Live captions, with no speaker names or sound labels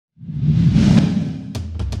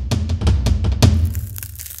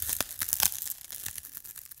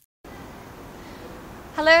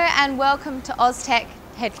Hello and welcome to ASUSTek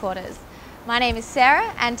headquarters. My name is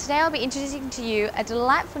Sarah and today I'll be introducing to you a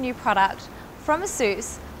delightful new product from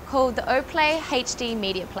ASUS called the OPlay HD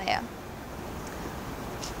Media Player.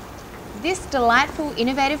 This delightful,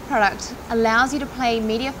 innovative product allows you to play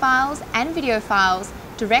media files and video files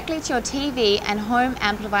directly to your TV and home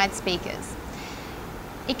amplified speakers.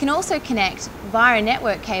 It can also connect via a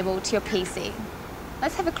network cable to your PC.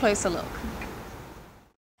 Let's have a closer look.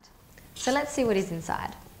 So let's see what is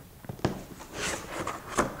inside.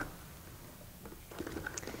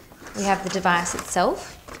 We have the device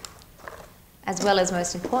itself, as well as,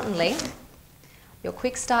 most importantly, your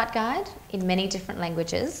quick start guide in many different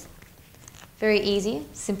languages. Very easy,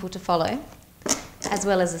 simple to follow, as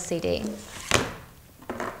well as a CD.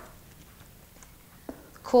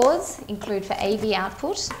 Cords include for AV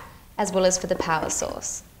output, as well as for the power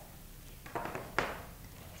source.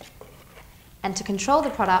 And to control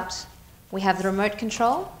the product, we have the remote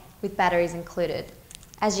control with batteries included.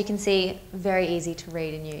 As you can see, very easy to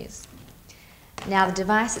read and use. Now the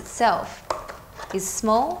device itself is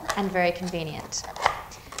small and very convenient.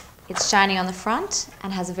 It's shiny on the front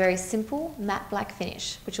and has a very simple matte black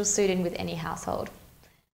finish, which will suit in with any household.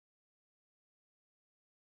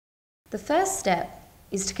 The first step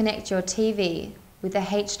is to connect your TV with a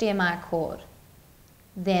HDMI cord.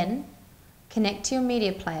 Then connect to your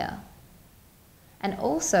media player and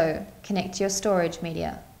also connect to your storage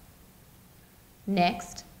media.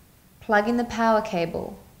 Next, plug in the power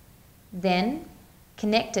cable, then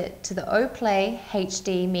connect it to the OPlay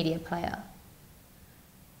HD Media Player.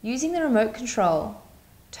 Using the remote control,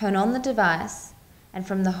 turn on the device and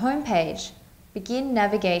from the home page, begin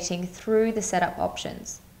navigating through the setup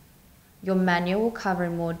options. Your manual will cover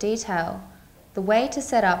in more detail the way to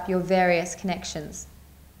set up your various connections.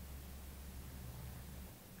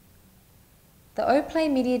 The OPlay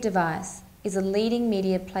Media device is a leading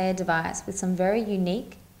media player device with some very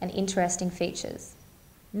unique and interesting features.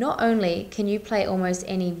 Not only can you play almost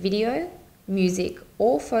any video, music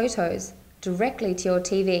or photos directly to your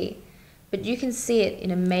TV, but you can see it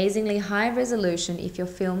in amazingly high resolution if your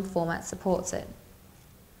film format supports it.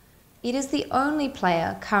 It is the only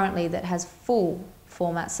player currently that has full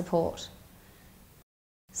format support.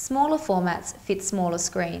 Smaller formats fit smaller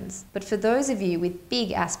screens, but for those of you with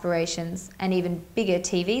big aspirations and even bigger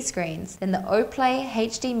TV screens, then the OPlay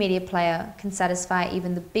HD Media Player can satisfy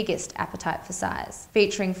even the biggest appetite for size.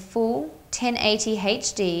 Featuring full 1080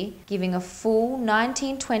 HD, giving a full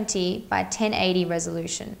 1920 by 1080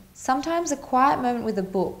 resolution. Sometimes a quiet moment with a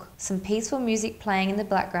book, some peaceful music playing in the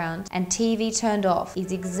background, and TV turned off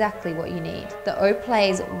is exactly what you need. The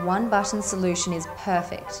OPlay's one-button solution is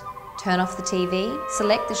perfect. Turn off the TV,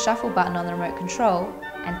 select the shuffle button on the remote control,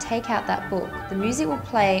 and take out that book. The music will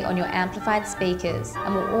play on your amplified speakers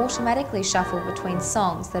and will automatically shuffle between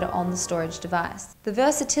songs that are on the storage device. The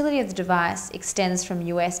versatility of the device extends from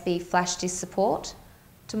USB flash disk support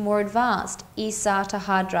to more advanced eSATA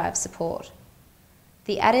hard drive support.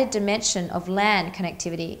 The added dimension of LAN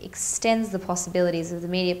connectivity extends the possibilities of the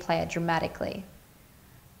media player dramatically.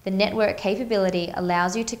 The network capability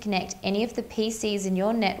allows you to connect any of the PCs in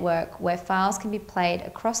your network where files can be played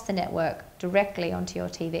across the network directly onto your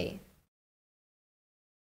TV.